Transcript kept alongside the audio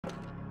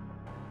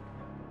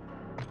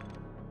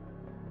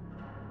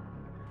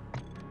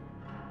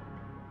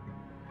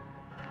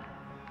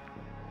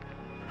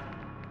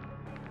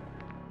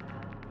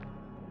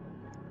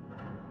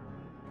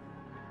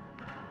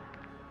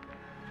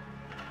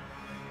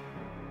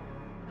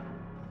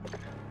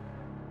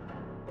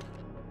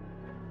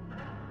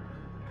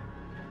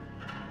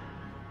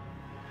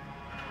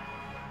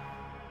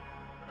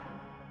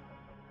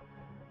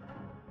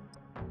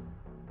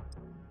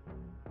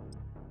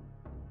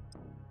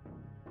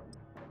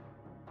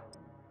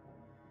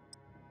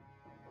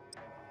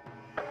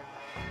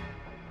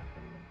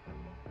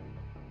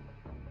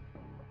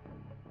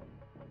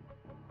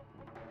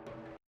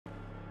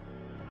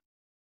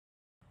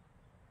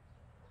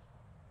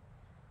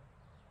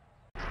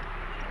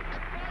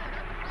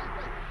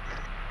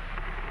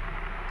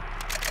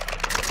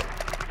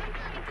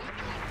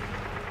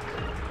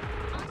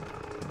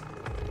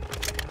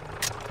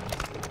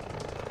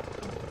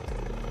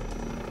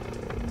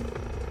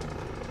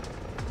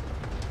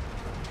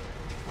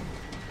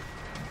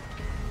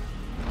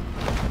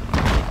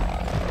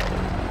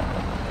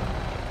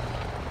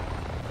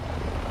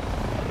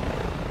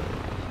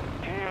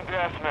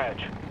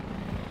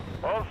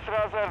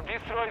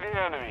Destroy the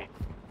enemy.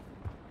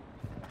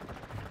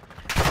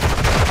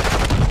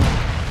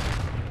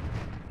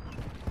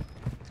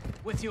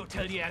 With you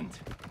till the end.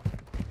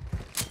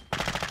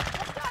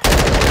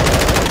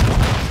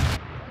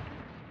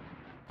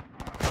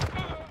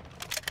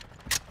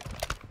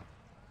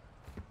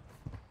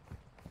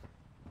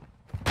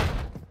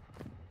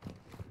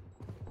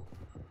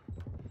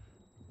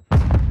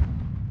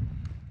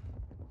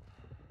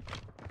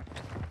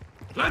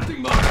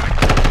 Planting mark!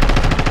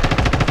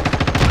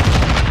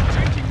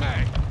 Changing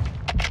mag!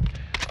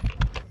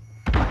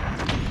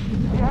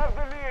 We have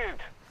the lead.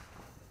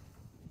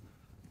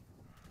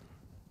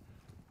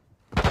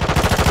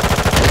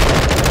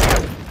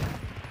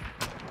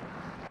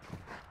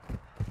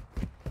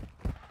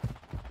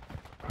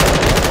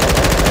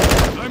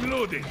 I'm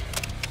loading.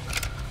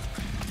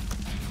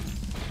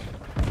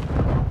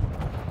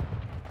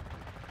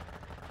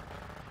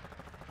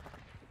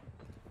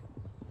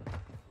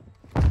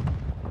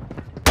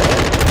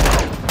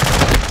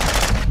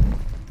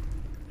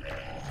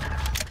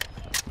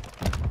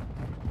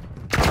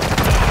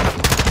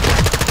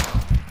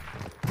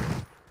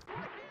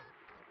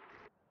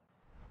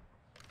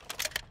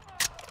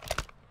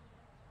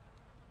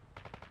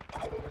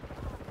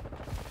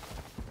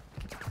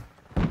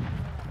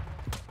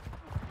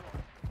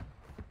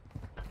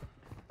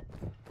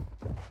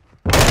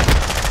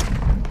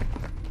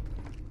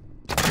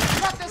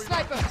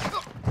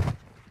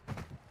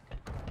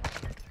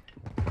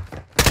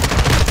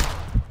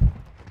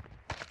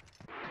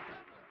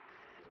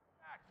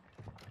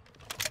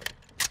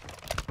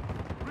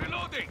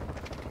 Reloading!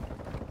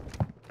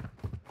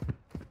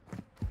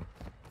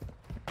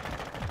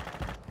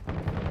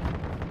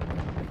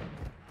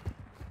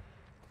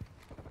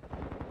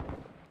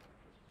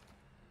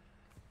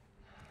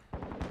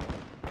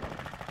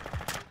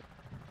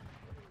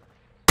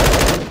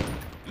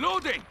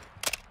 Loading!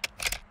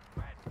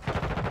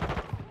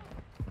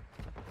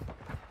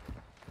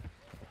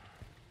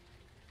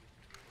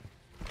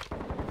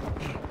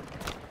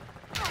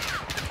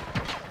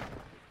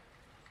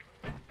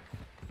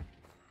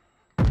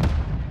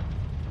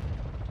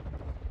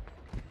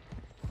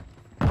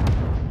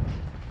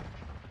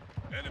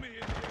 Enemy in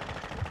here.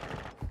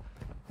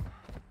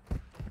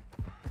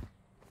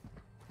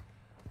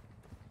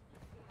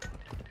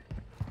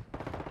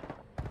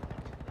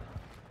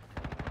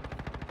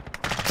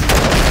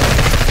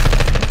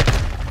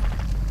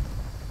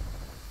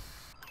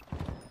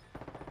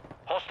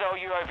 Hostile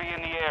UAV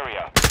in the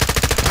area.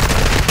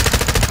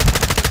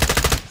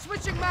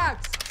 Switching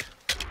mags!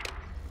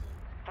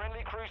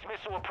 Friendly cruise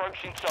missile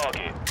approaching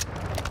target.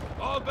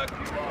 All back you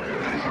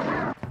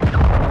are.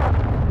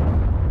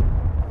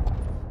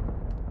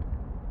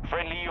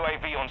 Friendly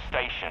UAV on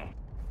station.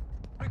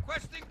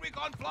 Requesting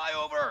recon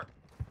flyover.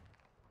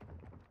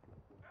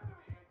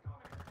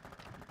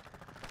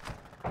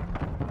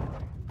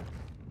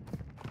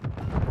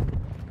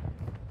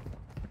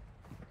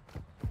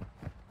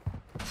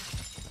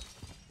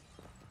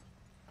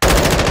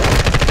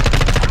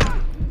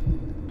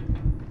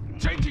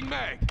 Changing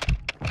mag.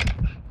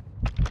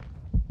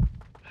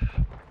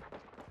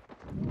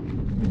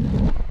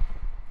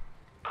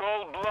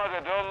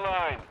 Cold-blooded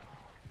online.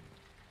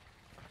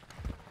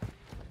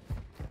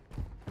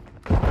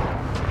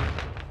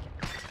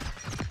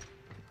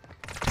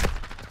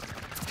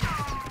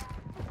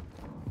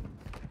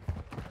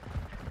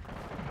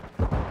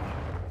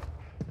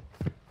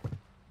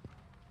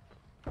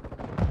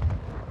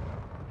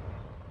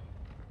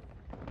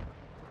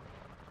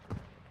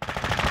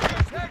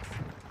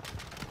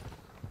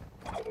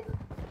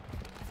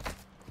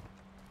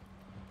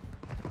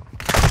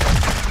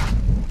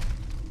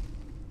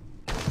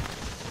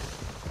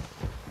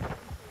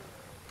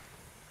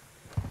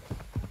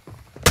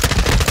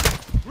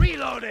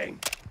 Reloading.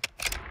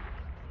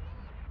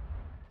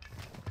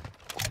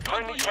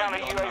 Friendly counter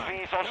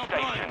UAVs on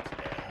station.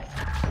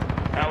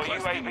 Our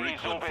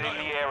UAVs orbiting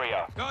the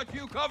area. Got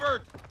you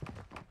covered.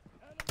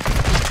 You're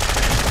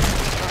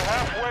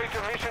halfway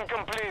to mission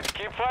complete.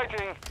 Keep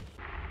fighting.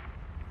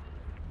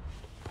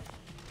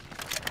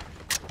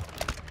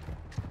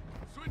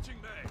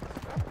 Switching mag.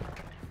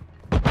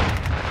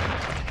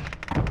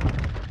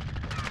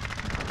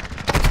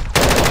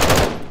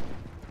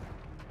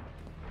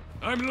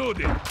 I'm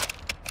loading.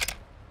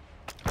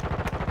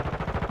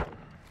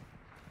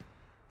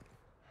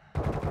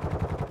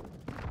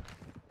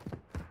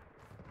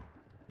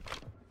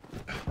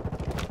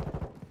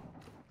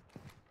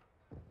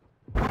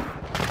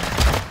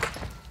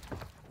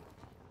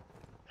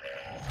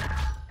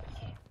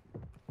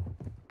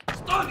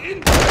 Stun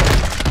in.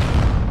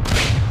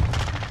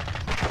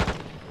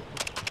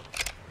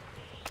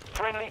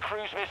 Friendly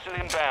cruise missile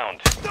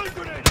inbound. Stun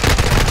grenade.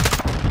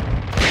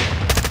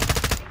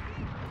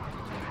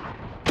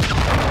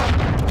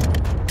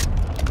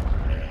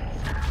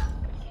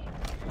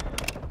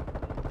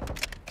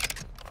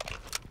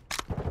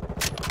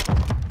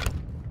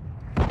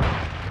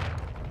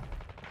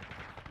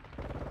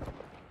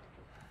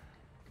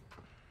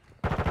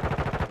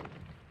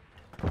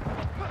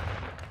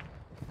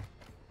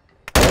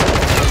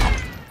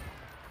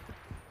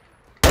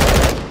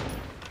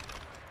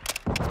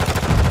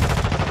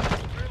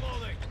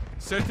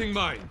 Setting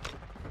mine.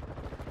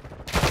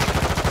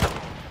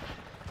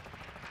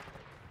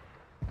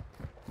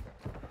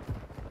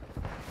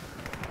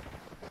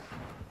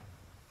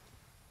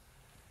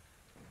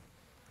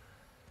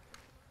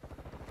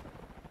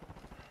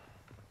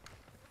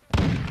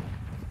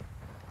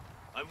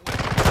 I'm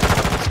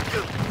with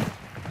you.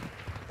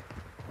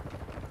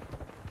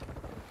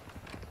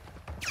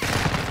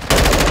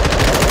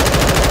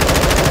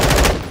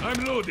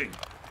 I'm loading.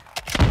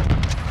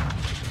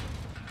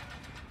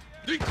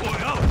 Decoy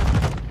out.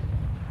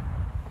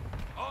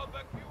 I'll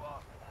back you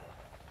up.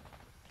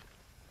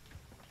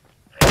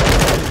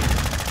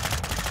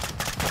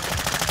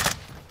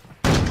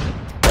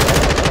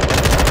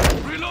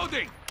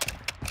 Reloading.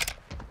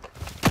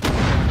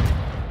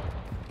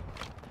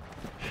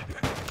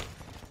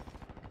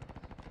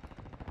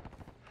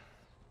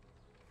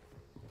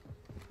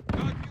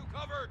 Got you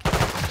covered.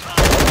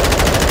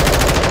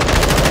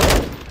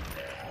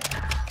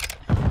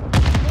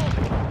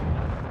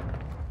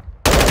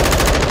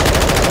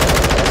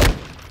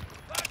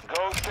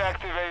 Ghost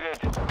activated.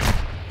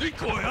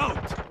 Decoy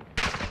out.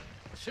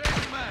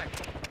 Change mag.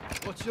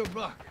 What's your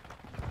buck?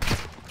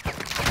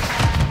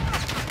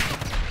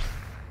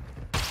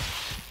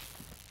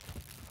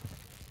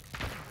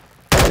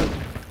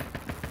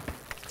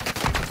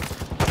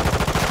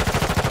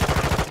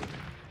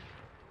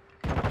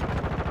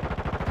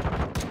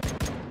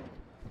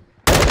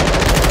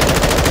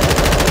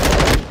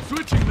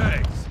 Switching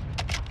legs.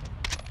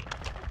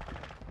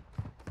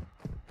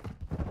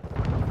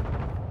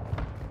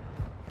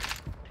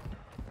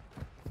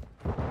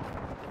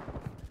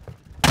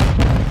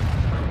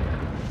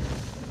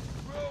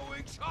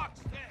 Throwing shot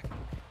stick.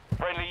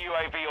 Friendly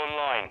UAV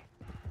online.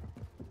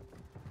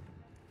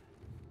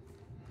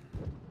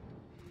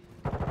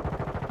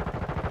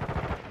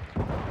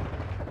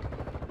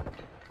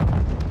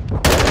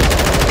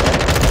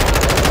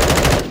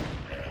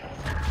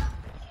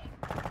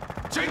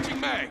 Changing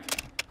mag.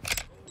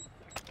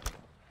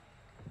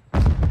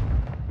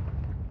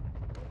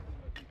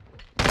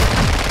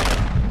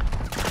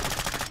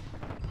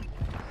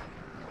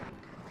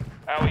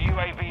 Our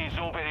UAV is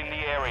orbiting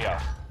the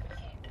area.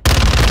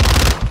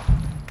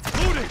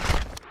 Loading.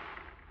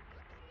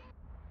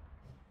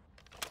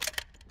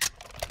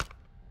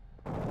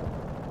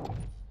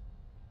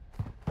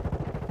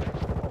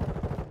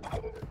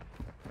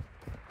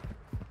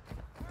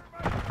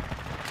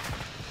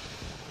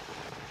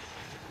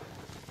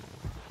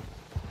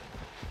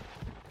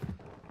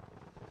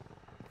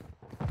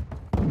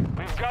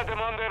 We've got them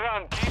on the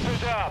run. Keep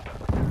it up.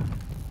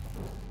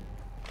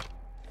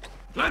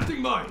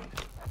 Planting mine.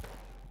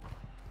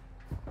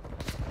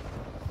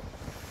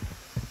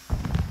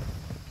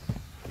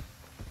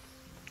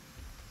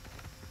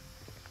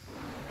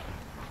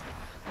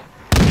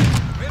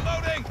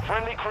 Reloading.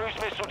 Friendly cruise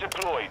missile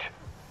deployed.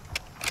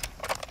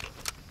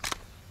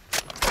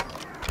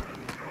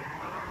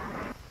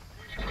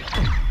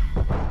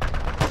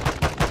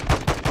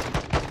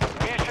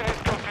 Mission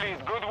is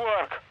complete. Good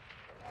work.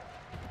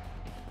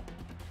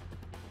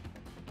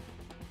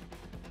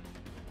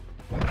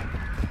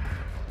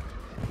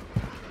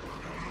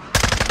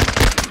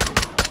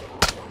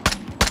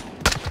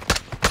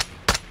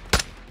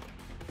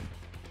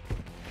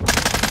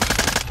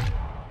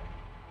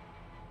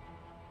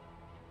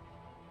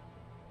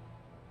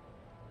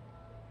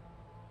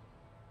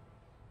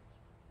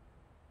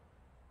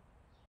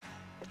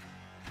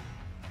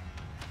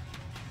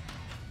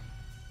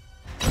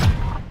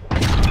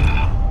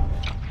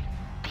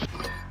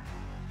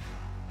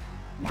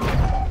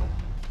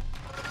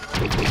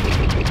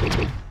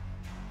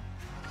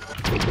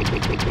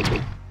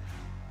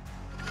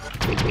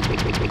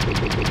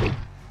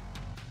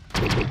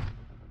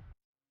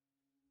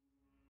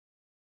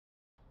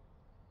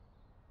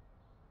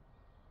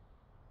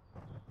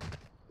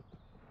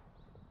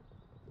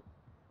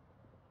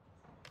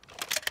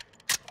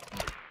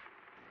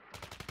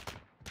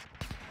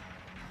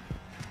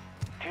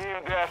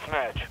 Team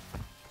deathmatch.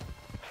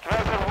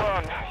 Striker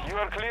 1, you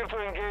are clear to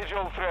engage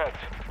all threats.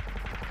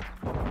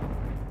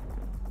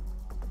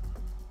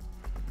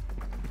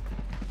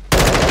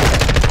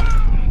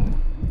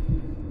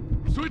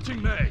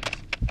 Switching mags.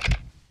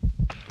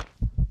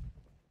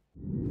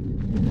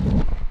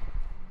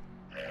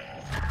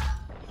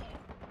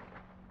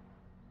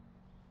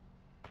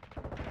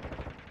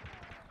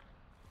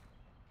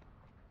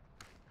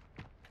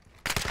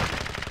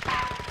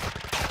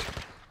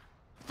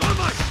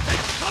 Thermite,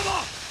 take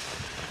cover!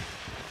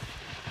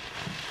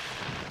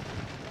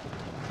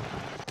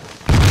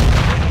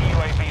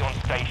 UAV on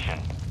station.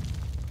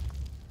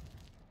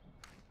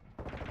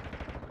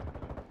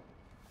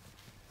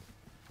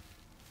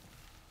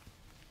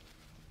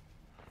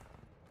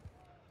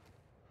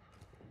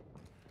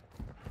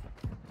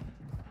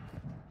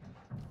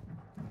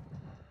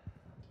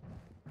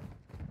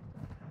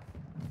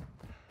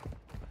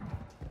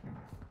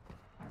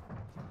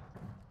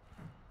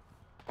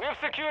 We've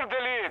secured the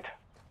lead.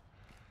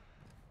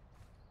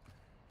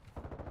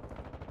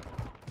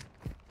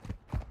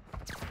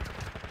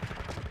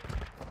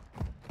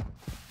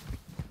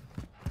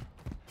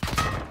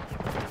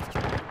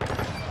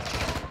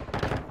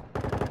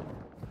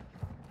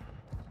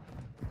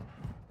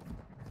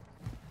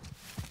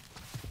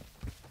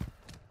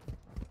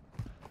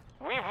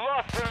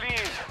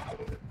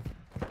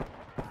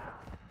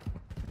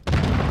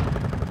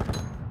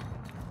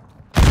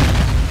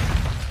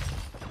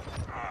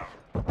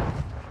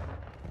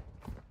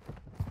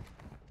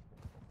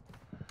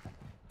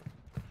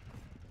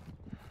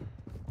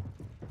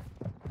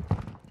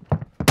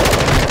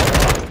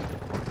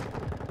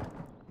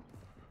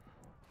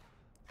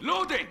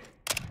 Loading!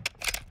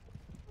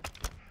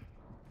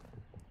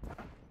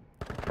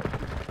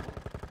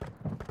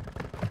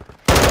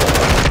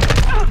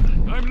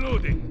 I'm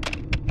loading.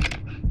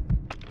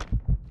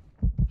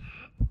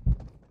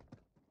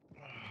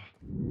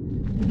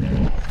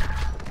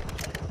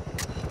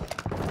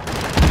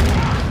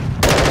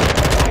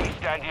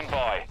 Standing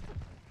by.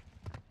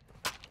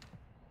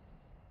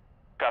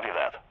 Copy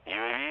that.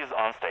 UAVs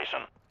on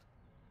station.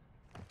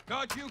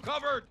 Got you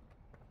covered.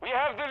 We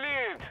have the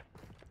lead.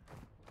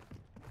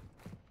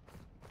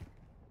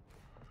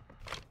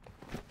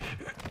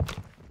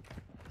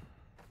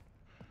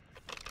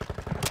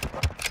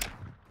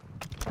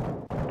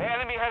 The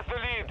enemy has the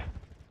lead.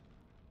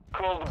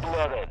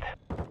 Cold-blooded.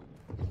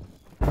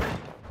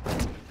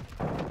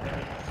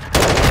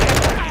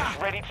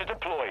 Ready to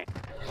deploy.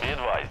 Be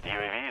advised,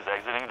 UAV is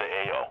exiting the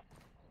AO.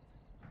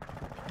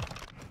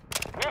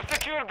 We've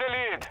secured the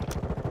lead.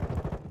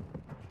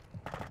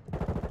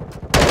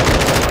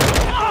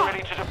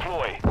 Ready to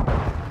deploy.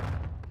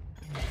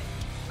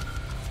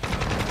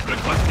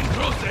 Requesting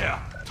crosshair.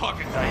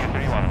 Target. Tiger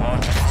 3-1,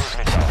 launch and cruise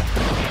missile.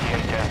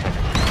 ETA 10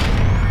 seconds.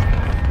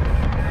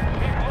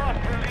 We've lost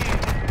the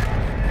lead.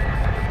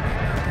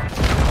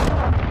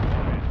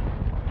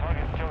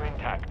 Target still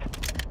intact.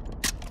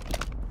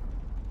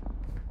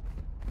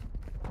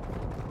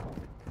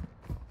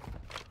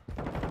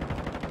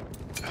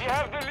 We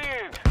have the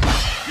lead.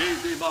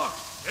 Easy mark.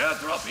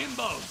 Airdrop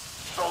inbound.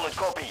 Solid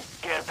copy.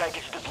 Care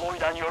package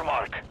deployed on your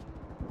mark.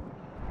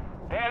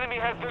 The enemy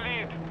has the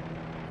lead.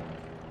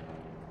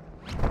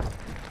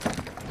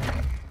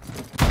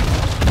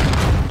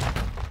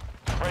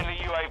 Friendly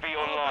UAV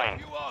online.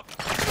 You up.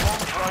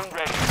 Bomb drone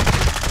ready.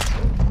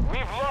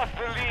 We've lost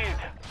the lead.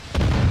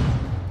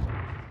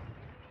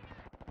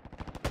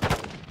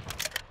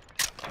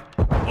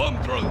 Bomb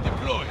drone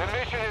deployed. The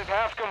mission is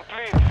half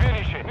complete.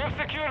 Finish it. We've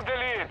secured the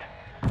lead.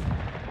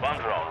 Bomb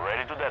drone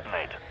ready to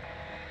detonate.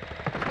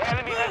 The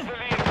enemy has the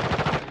lead.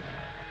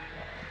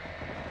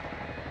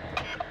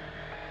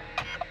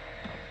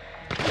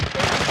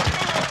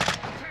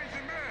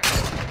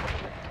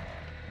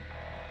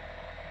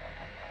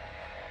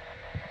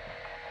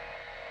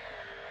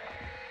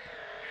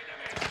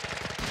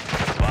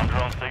 Bomb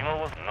drone signal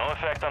was no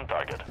effect on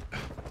target.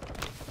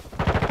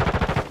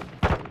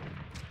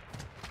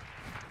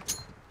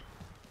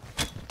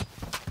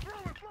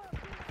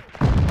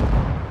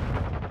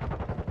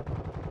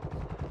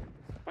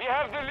 We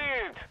have the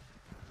lead.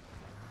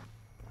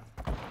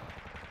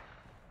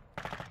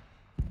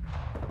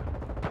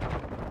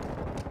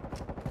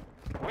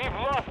 We've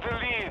lost the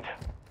lead.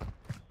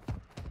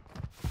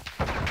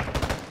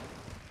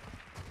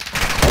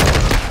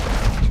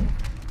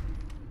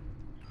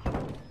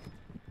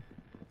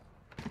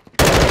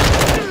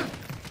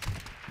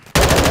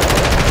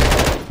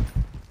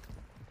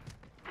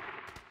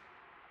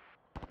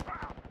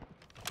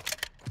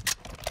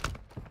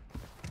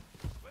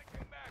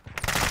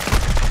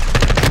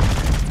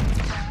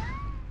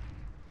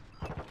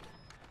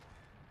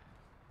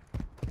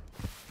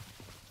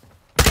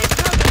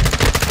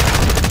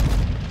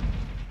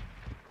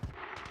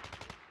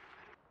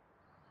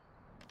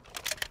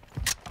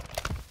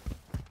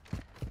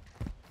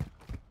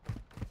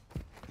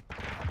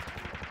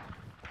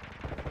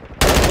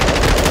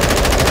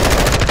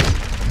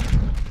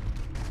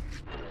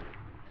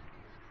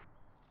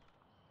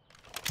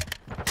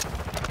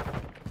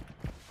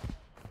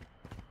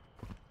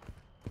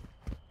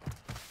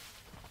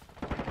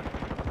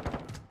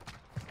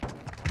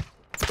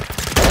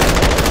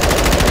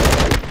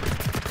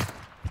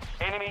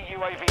 Enemy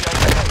UAV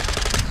overhead.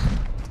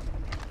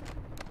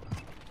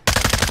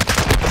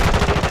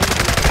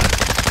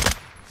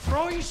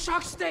 Throwing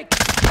shock stick!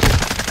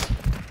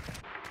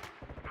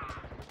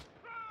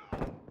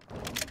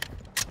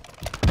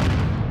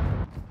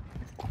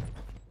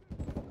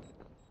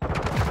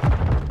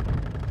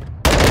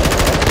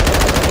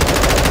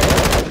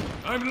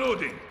 I'm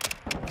loading.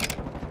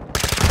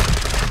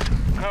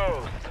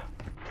 Coast.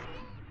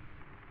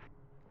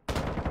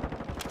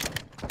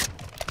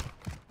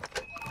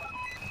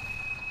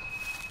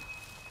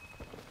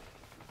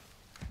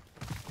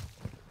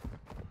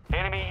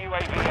 Enemy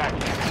UAV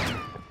active.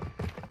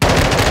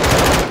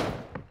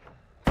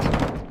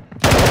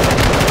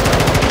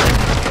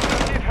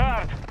 Hit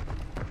hard.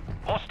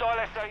 Hostile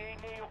SAE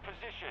near your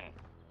position.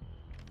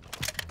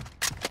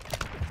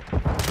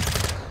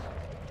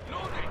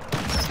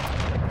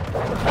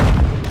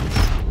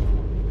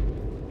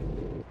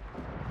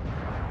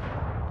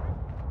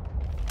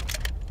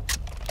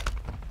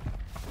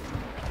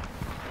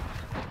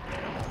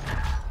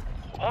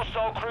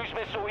 Hostile cruise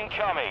missile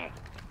incoming.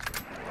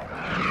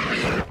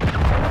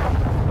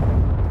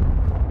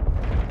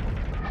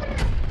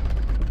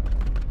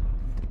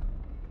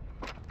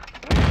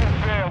 Mission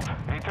failed.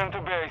 Return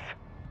to base.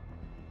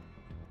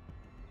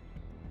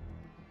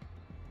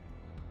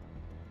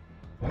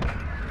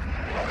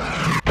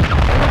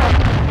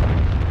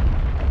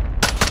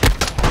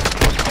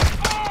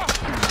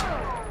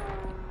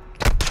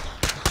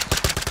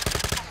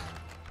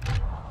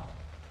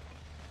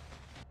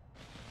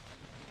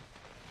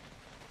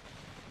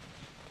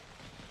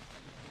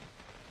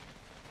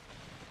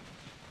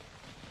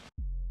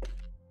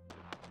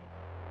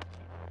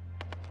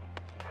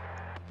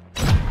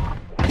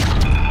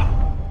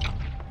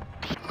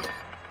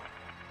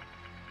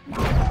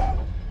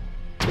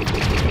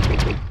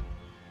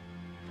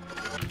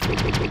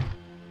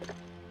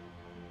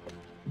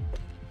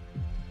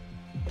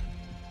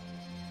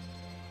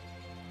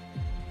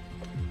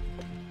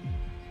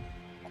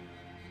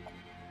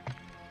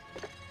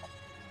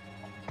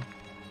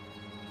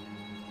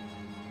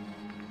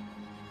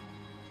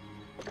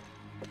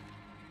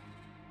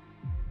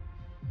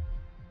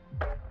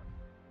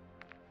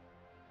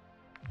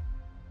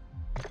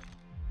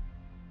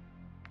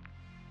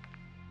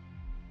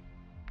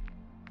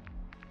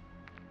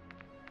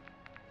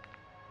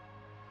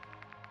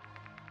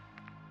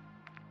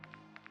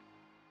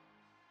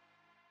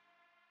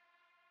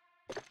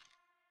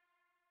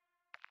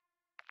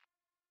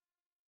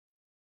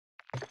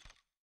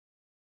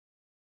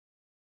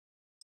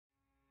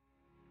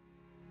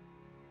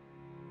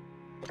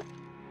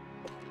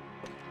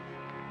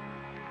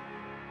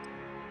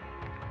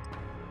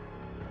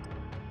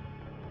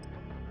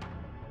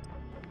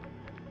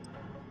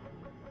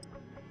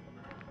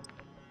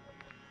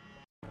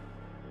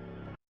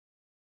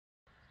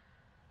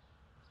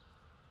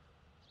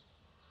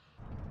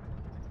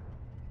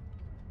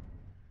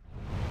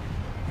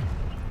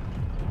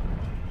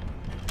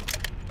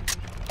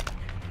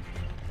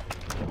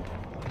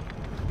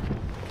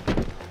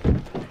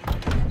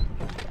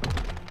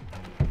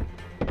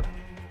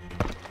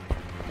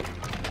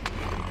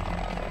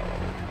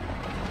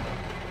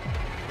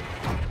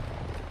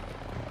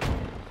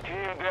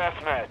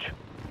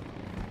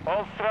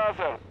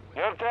 Arthur.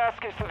 Your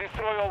task is to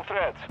destroy all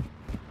threats.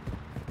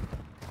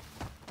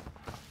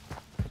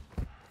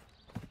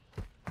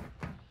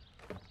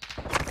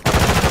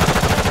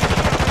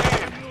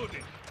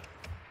 Loading.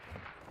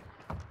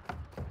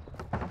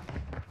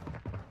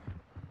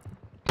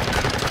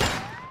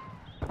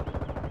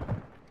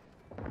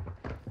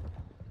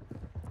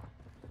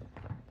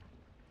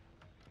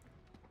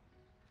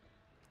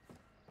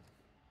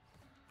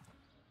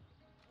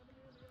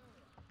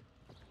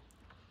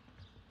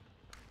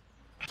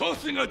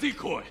 Tossing a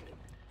decoy.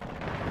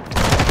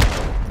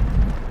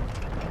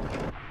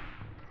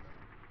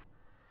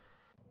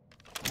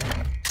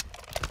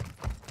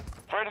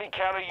 Friendly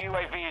counter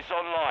UAV is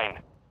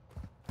online.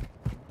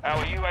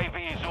 Our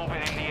UAV is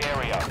orbiting the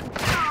area.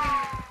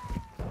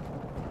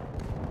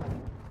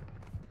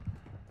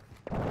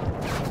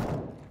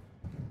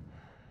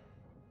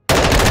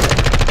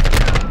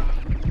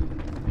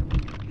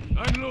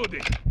 I'm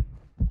loading.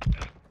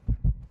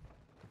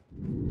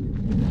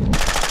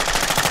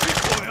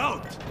 Decoy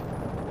out.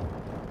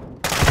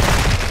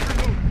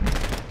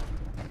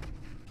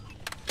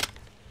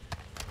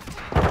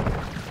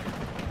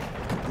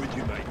 With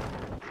you, mate.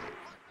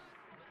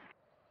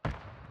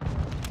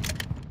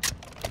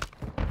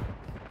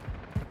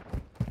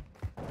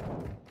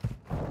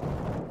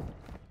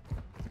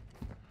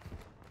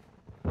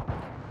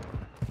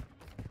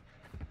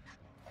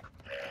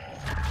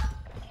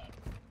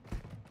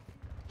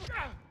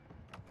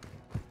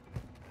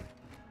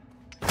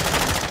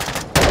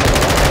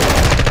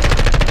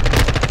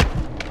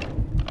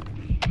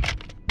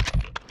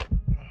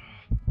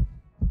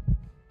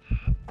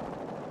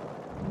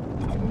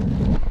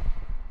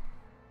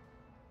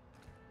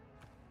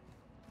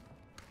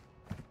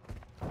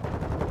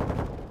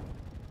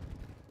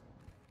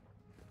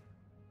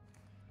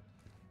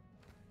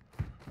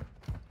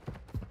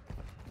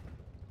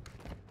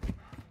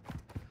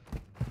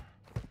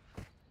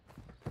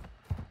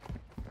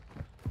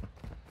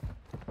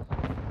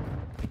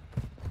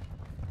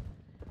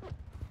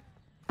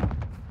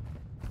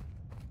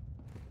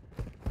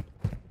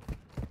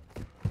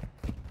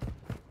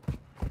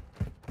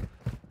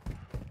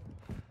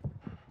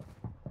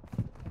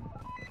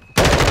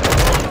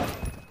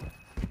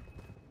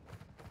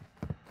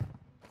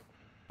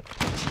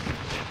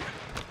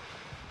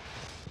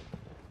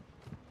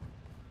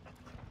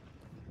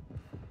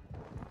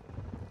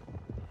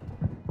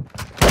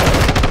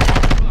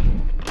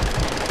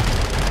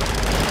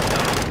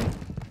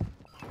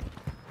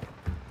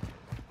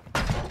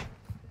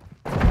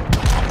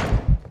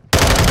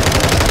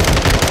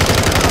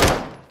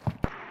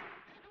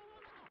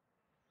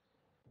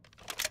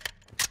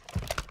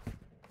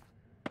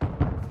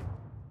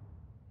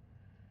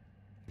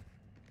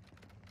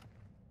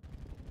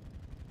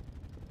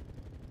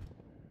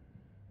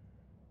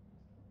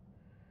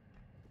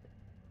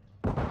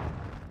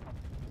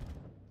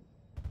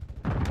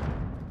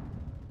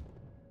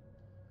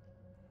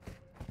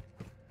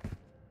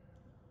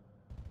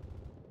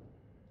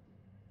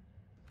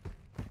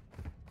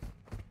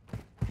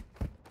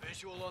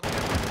 Visual on the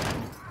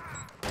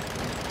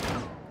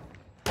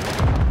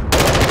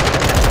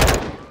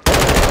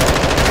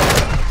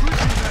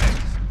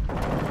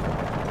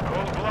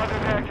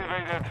Cold-blooded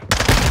activated.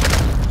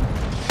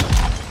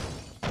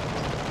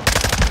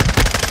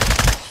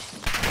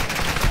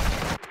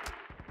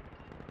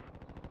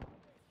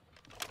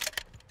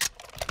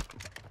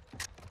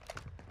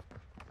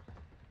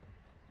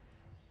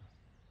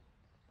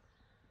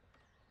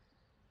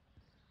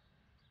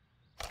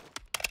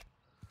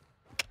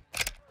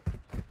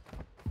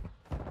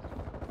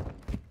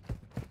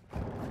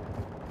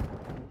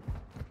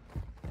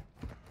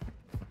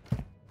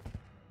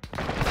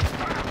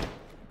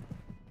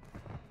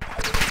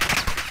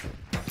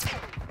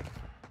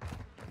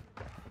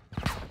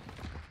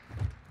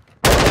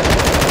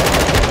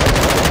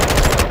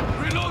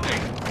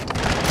 Reloading.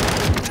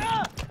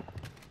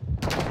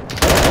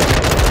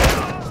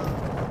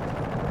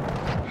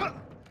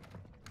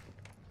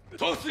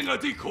 Tossing a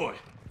decoy.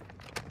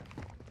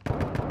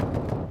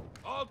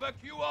 I'll back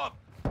you up.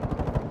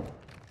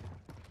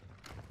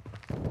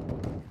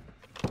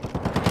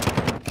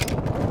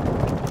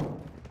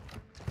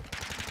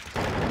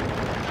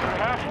 We're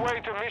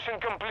halfway to mission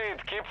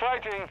complete. Keep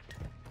fighting.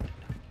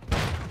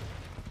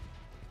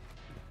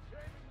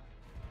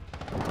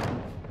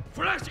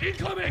 Flash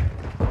incoming.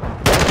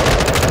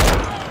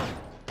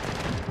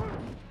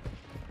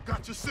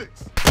 Got your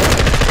six.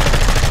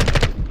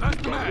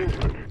 Last mag.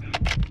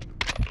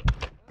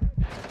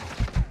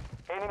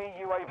 Enemy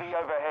UAV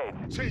overhead.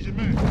 Change your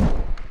man.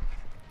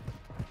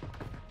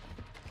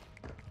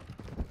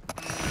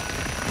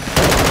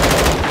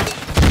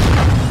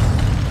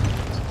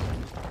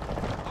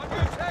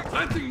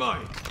 Planting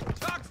mine.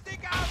 Talk,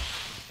 stick out!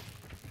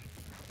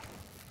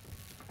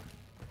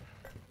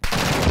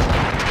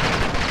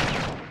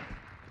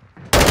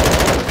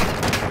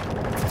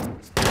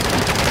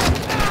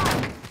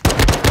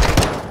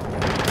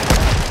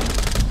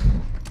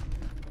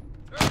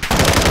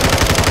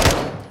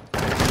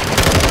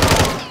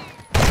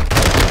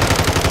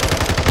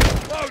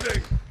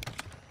 Loading.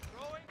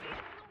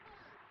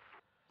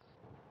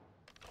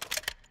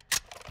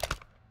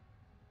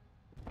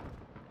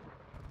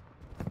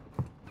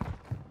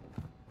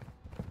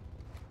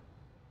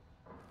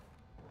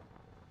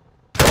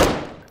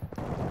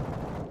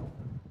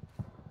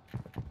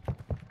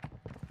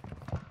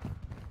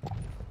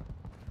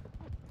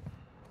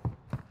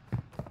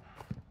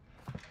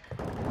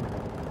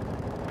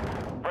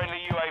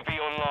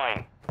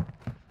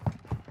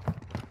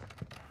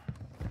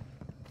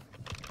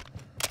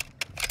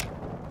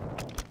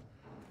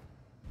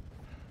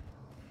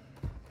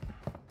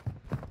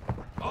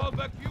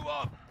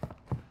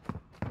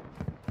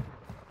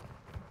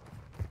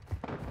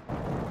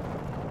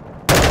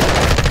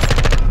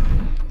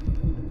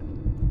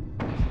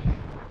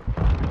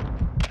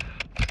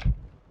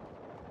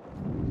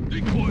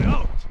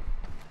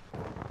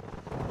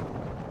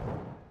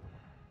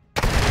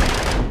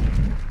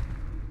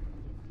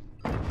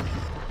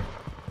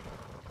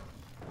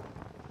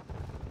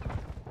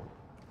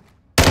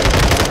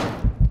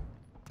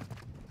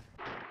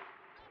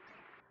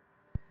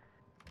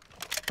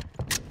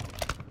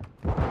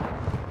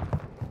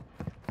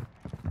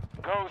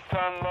 Boost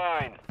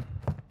online.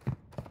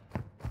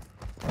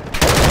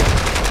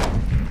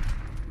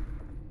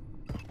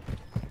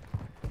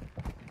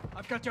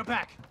 I've got your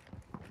back.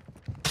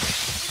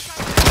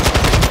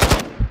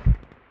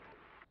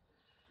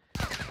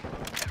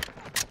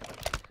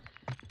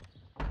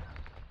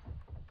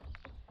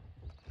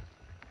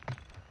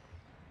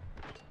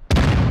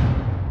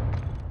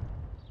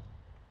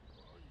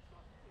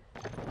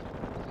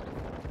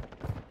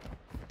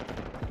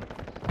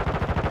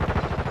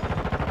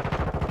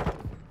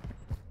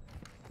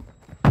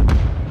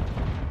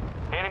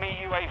 Enemy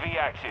UAV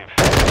active.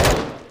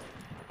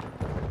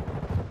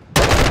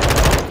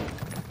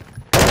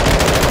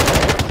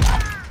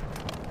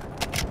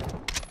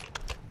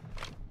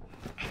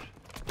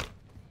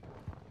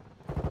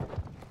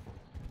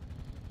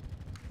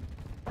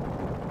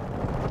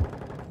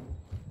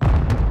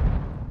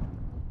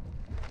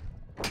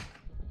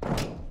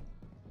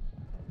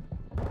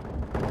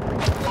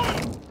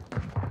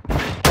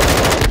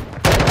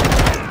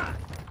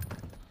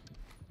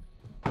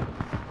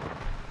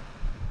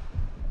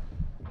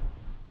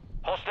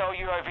 Hostile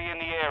UAV in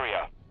the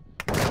area.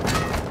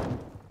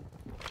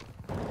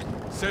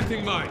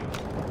 Setting mine.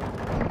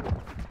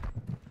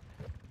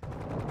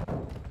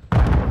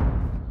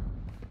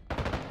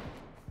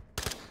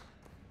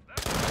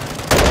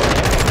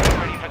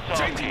 Ready for tasking.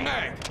 Changing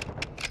mag.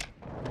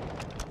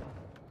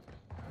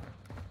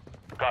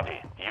 Copy.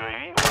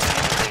 UAV working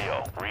in radio.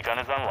 Recon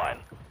is online.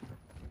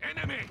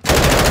 Enemy.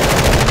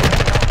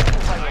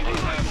 Friendly.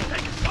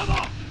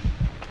 Cover.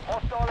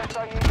 Hostile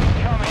SIU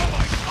coming.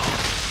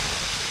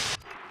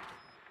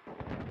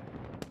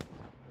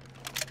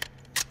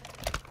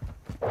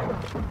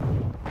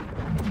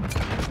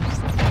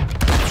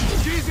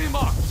 GZ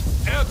marked.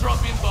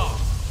 Airdrop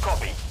inbound.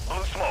 Copy.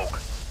 Blue smoke.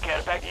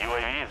 Care pack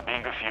UAV is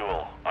being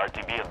refuel.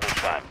 RTB at this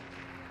time.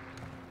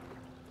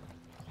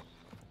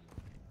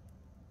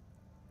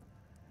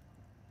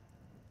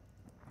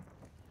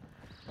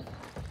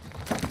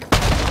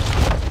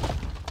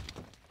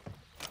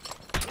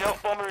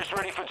 Stealth bomber is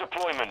ready for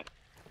deployment.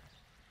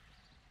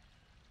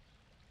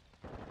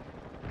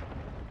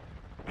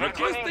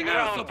 Requesting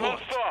air support.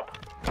 Stop.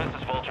 This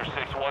is Vulture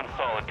 6-1,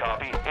 solid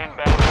copy.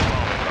 Inbound.